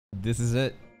This is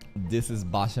it. This is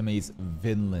Bashame's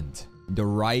Vinland. The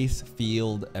rice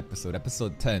field episode.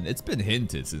 Episode 10. It's been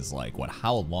hinted since like, what,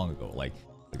 how long ago? Like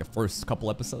the first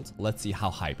couple episodes? Let's see how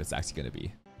hype it's actually gonna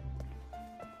be.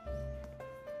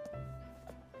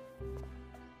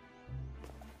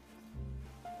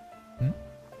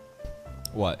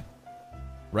 What?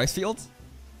 Rice fields?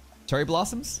 Cherry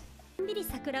blossoms?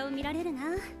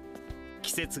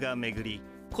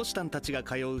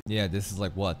 Yeah, this is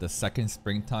like what? The second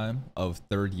springtime of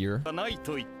third year?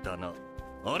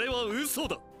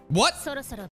 What?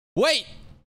 Wait!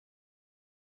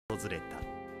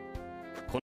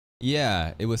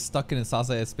 Yeah, it was stuck in a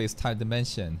Sasaya space-time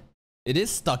dimension. It is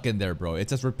stuck in there, bro. It's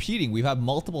just repeating. We've had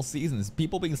multiple seasons.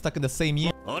 People being stuck in the same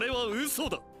year.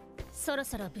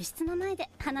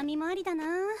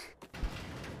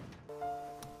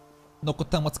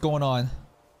 Nokotan, what's going on?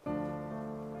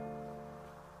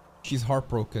 She's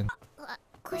heartbroken.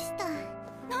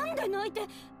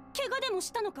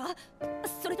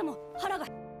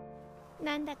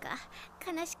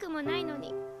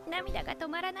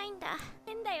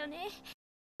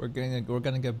 We're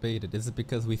gonna get baited. Is it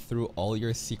because we threw all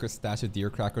your secret stash of deer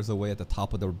crackers away at the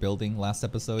top of the building last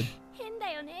episode?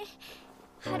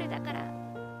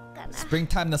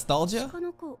 Springtime nostalgia?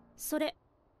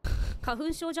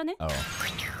 Oh.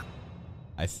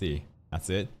 I see. That's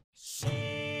it?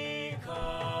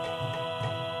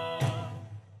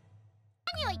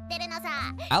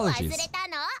 Allergies.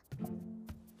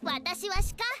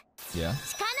 Yeah.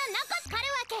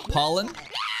 Pollen?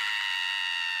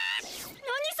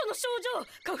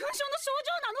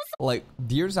 Like,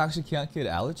 deers actually can't get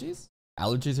allergies?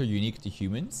 Allergies are unique to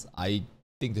humans? I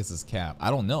think this is cap. I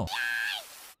don't know.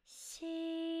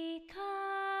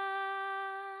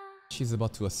 She's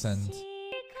about to ascend.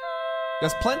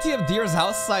 There's plenty of deers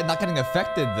outside not getting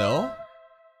affected though.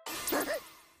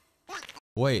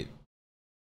 Wait.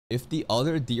 If the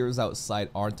other deers outside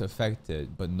aren't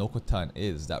affected, but Nokotan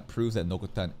is, that proves that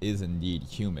Nokotan is indeed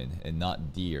human and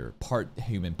not deer. Part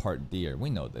human, part deer. We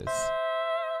know this.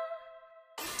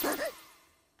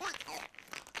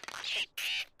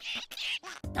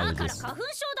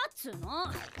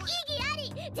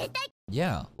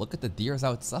 Yeah, look at the deers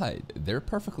outside. They're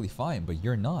perfectly fine, but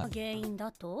you're not.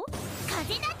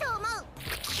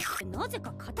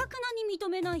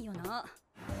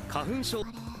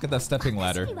 Look at that stepping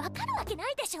ladder.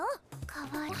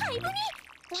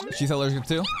 She's allergic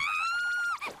too?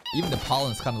 Even the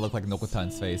pollens kind of look like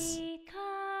Nokotan's face.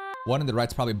 One on the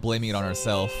right's probably blaming it on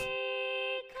herself.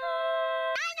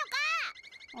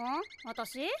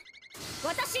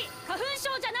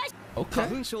 Okay.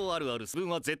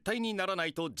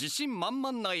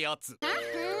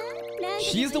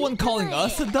 She's the one calling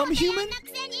us a dumb human?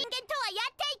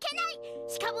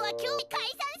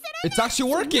 It's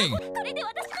actually working!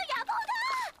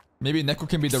 Maybe Neko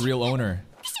can be the real owner.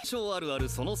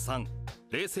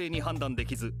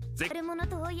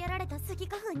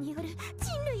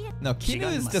 No,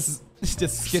 Kinu is just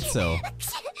schizo.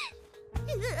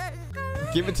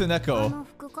 Give it to Neko.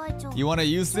 You wanna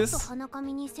use this?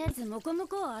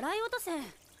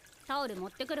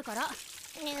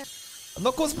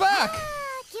 Noko's back!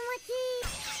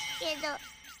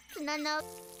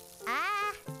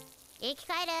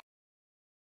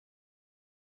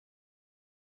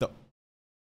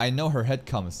 I know her head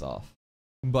comes off,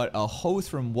 but a hose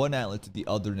from one outlet to the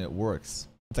other and it works.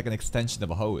 It's like an extension of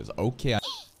a hose. Okay.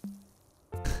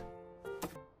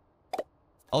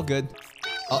 All good.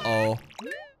 Uh-oh.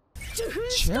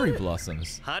 Cherry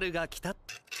blossoms.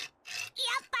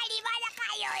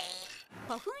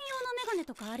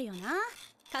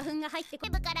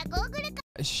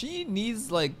 She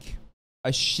needs like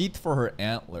a sheath for her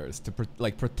antlers to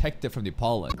protect it from the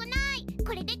pollen.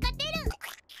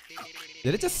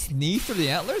 Did it just sneeze through the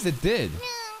antlers? It did.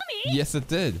 Yes, it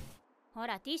did.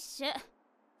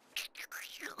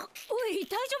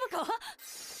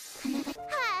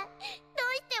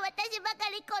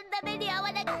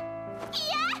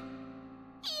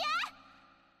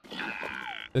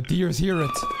 The deers hear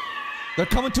it. They're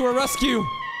coming to her rescue.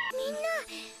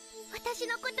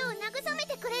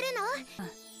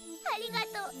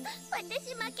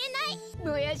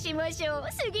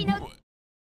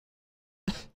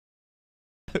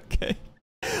 Okay.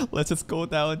 Let's just go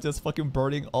down just fucking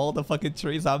burning all the fucking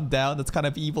trees. I'm down. That's kind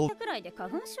of evil.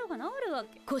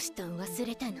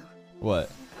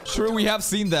 What? True, we have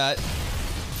seen that.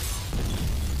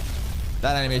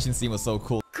 That animation scene was so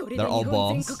cool. They're all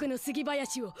bombs.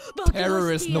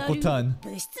 Terrorist Nokotan.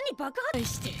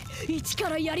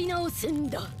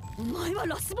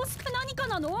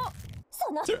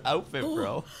 It's her outfit,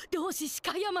 bro.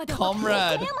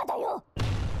 Comrade.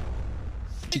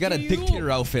 She got a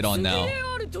dictator outfit on now.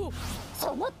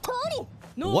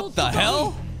 What the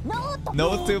hell?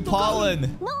 No to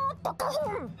pollen.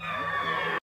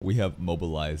 We have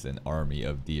mobilized an army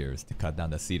of deers to cut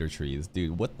down the cedar trees.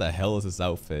 Dude, what the hell is this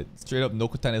outfit? Straight up,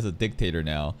 Nokotan is a dictator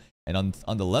now. And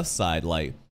on the left side,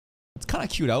 like, it's kind of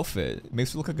cute outfit. It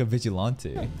makes me look like a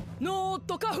vigilante.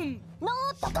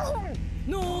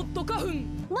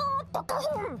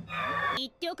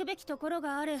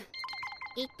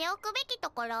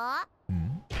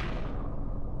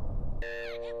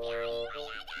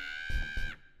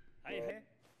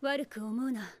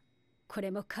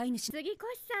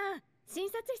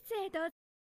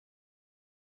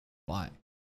 Why?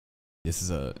 This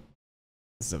is a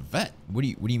vet. What do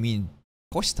you mean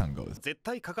Koshitantan goes?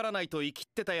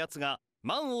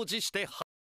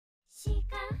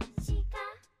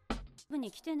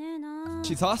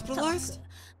 She's hospitalized?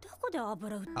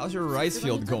 How's your rice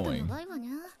field going?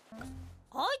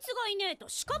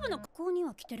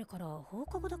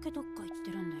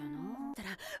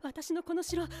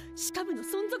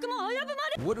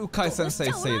 What do Kai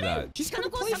Sensei say that? She's kind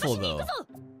of playful though.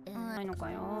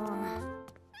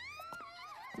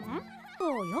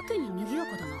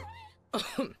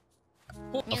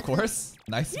 Of course.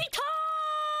 Nice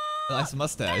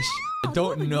mustache. I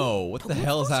don't know. What the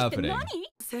hell is happening? I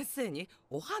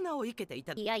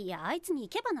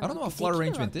don't know what flower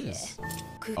arrangement is.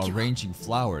 Arranging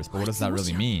flowers, but what does that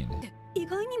really mean?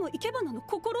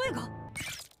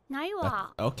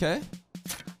 Okay.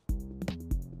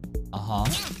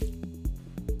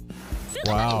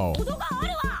 Wow.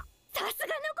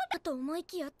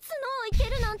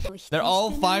 They're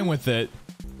all fine with it.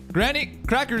 Granny,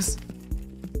 crackers.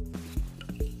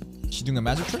 She doing a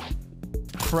magic trick?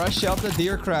 Crush up the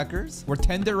deer crackers. We're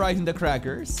tenderizing the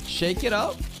crackers. Shake it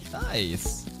up.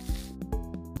 Nice.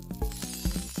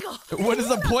 What is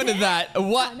the point of that?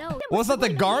 What? Was that the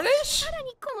garnish?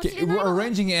 Okay, we're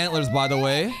arranging antlers, by the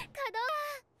way.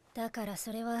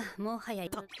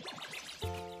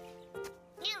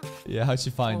 Yeah, how'd she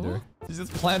find her? She's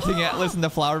just planting antlers in the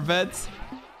flower beds.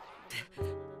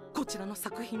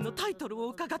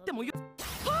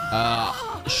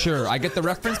 Sure, I get the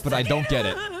reference, but I don't get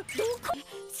it.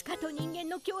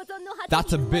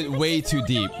 That's a bit way too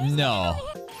deep. No.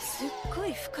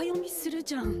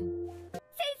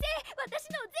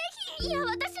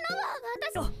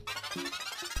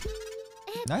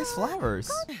 Nice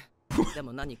flowers.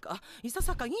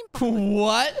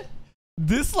 What?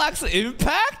 This lacks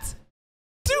impact?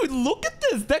 Dude, look at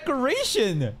this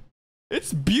decoration.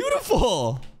 It's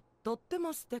beautiful.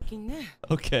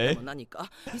 Okay.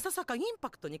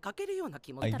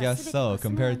 I guess so,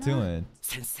 compared to it.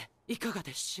 10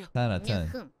 out of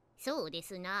 10.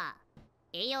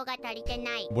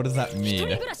 What does that mean?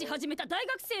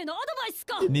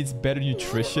 It needs better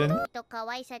nutrition?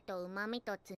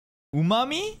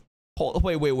 Umami?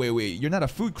 Wait. You're not a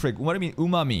food critic. What do you mean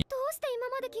umami?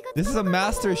 This is a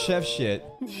master chef shit.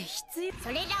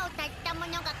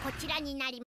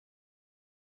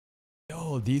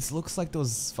 Yo, these looks like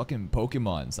those fucking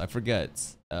Pokemons. I forget.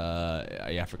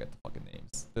 Yeah, I forget the fucking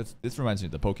names. This reminds me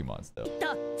of the Pokemons though.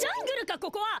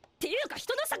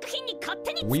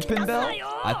 Weeping Bell?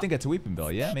 I think it's Weeping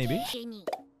Bell, yeah, maybe.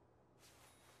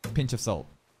 Pinch of salt.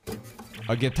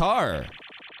 A guitar.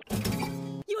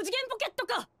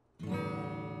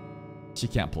 She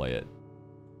can't play it.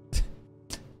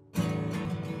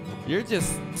 You're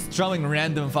just strumming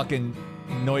random fucking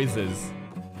noises.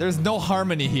 There's no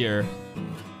harmony here.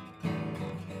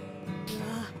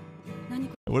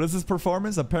 What is this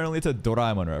performance? Apparently it's a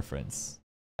Doraemon reference.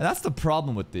 And that's the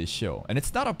problem with this show. And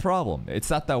it's not a problem. It's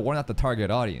not that we're not the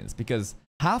target audience. Because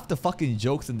half the fucking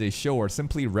jokes in this show are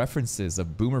simply references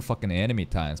of boomer fucking anime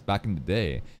times back in the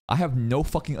day. I have no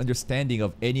fucking understanding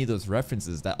of any of those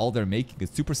references that all they're making is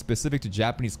super specific to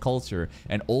Japanese culture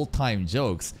and old time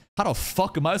jokes. How the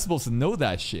fuck am I supposed to know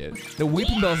that shit? The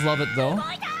Weeping Bells love it though.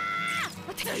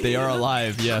 They are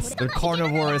alive, yes. They're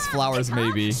carnivorous flowers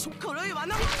maybe.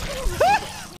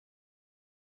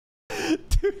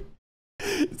 Dude,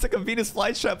 it's like a Venus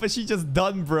flytrap, but she just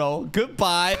done, bro.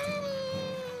 Goodbye.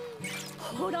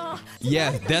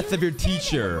 Yeah, death of your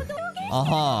teacher.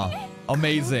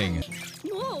 Amazing.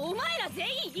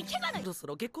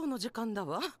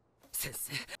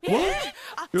 What?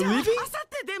 You're leaving?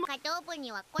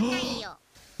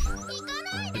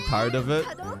 I'm tired of it.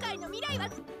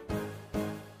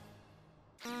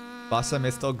 Basam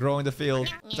is still growing the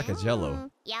field. It's like a jello.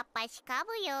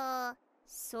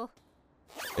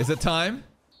 Is it time?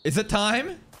 Is it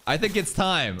time? I think it's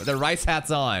time. The rice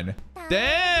hat's on.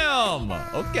 Damn!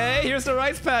 Okay, here's the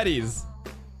rice patties.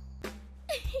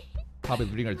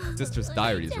 probably reading her sister's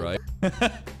diaries, right?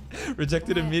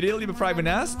 Rejected immediately before I even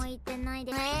asked? Yeah,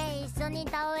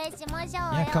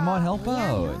 come on, help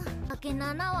out.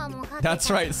 That's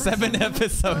right, 7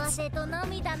 episodes. Dude,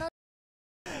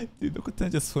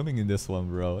 Nokotan just swimming in this one,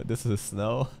 bro. This is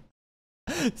snow.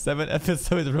 7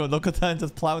 episodes, bro. Nokotan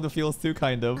just plowing the fields too,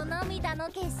 kind of.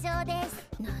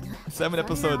 7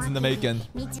 episodes in the making.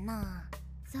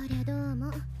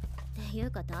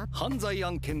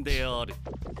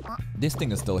 This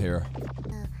thing is still here.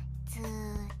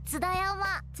 Can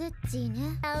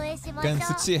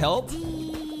Tsuchi help?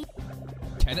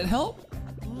 Can it help?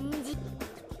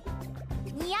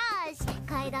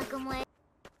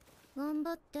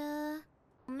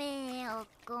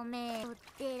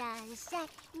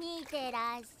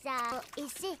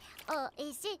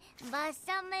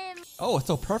 Oh, it's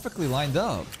so perfectly lined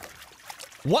up.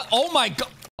 What? Oh my god!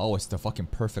 Oh, it's the fucking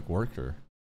perfect worker.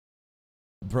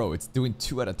 Bro, it's doing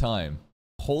 2 at a time.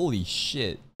 Holy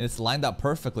shit. And it's lined up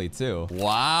perfectly too.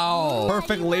 Wow.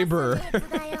 Perfect labor.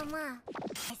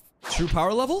 True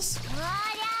power levels?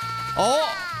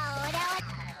 Oh!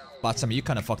 Bachami, you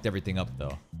kind of fucked everything up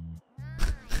though.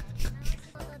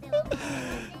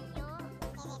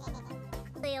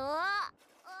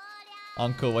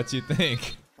 Uncle, what you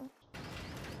think?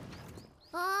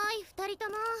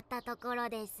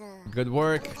 Good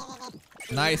work.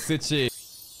 Nice, Suchi.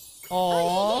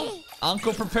 Aww.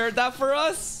 Uncle prepared that for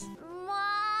us?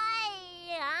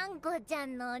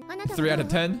 3 out of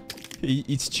 10? He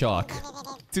eats chalk.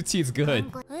 Suchi is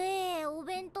good.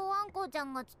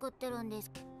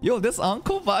 Yo, this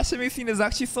Uncle Bashame scene is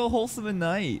actually so wholesome and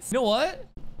nice. You know what?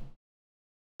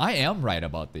 I am right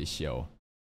about this show.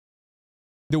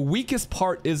 The weakest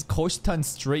part is Koshitan's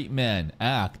straight man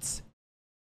act.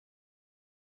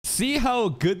 See how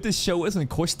good this show is when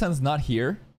Koshitan's not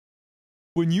here?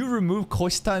 When you remove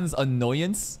Koshitan's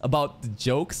annoyance about the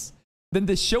jokes, then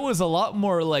the show is a lot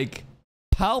more like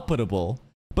palpable.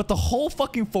 But the whole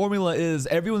fucking formula is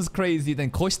everyone's crazy,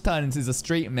 then Koshitan is a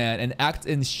straight man and acts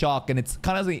in shock, and it's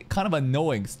kind of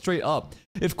annoying straight up.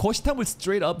 If Koshitan would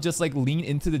straight up just like lean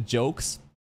into the jokes,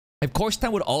 if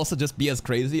Koshitan would also just be as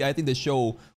crazy, I think the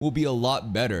show will be a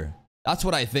lot better. That's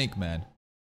what I think, man.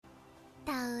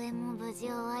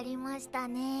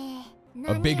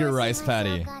 A bigger rice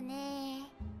patty.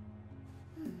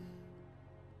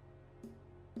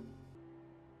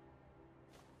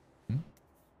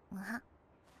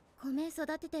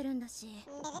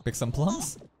 Pick some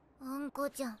plums?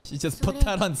 She just put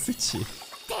that on Tsuchi.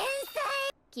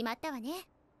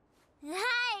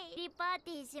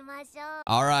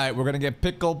 Alright, we're gonna get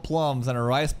pickled plums and a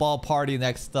rice ball party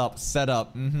next up. Set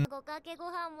up. And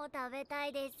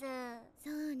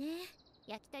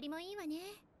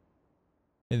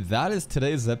that is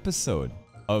today's episode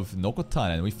of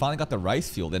Nokotan. And we finally got the rice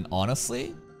field. And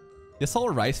honestly, this whole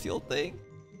rice field thing,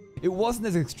 it wasn't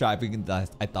as extravagant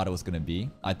as I thought it was gonna be.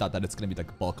 I thought that it's gonna be like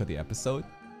the bulk of the episode.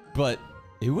 But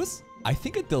it was, I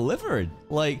think it delivered.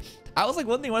 Like, I was like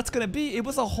wondering what it's gonna be. It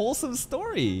was a wholesome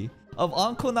story of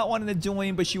Anko not wanting to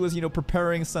join, but she was, you know,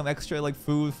 preparing some extra like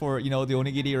food for, you know, the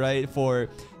onigiri, right? For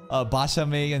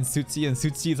Bashame and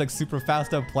Tsuchi is like super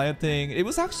fast at planting. It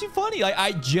was actually funny.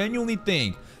 I genuinely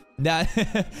think that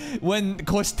when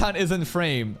Koshitan is in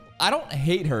frame, I don't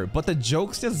hate her, but the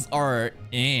jokes just are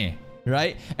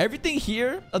right? Everything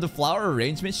here of the flower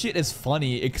arrangement shit is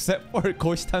funny except for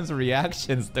Koshitan's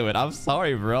reactions to it. I'm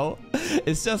sorry, bro.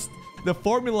 It's just the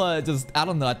formula just, I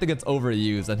don't know, I think it's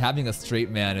overused, and having a straight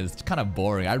man is kind of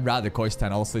boring. I'd rather Koshitan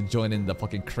also join in the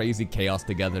fucking crazy chaos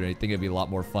together. I think it'd be a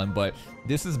lot more fun, but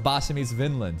this is Bashame's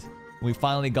Vinland. We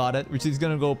finally got it. She's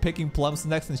gonna go picking plums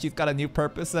next, and she's got a new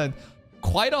purpose, and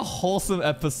quite a wholesome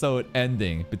episode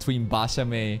ending between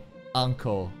Bashame,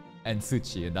 Anko, and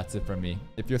Tsuchi, and that's it from me.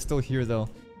 If you're still here though,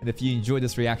 and if you enjoyed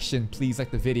this reaction, please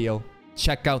like the video,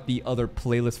 check out the other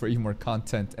playlist for even more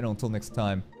content, and until next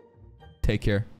time, take care.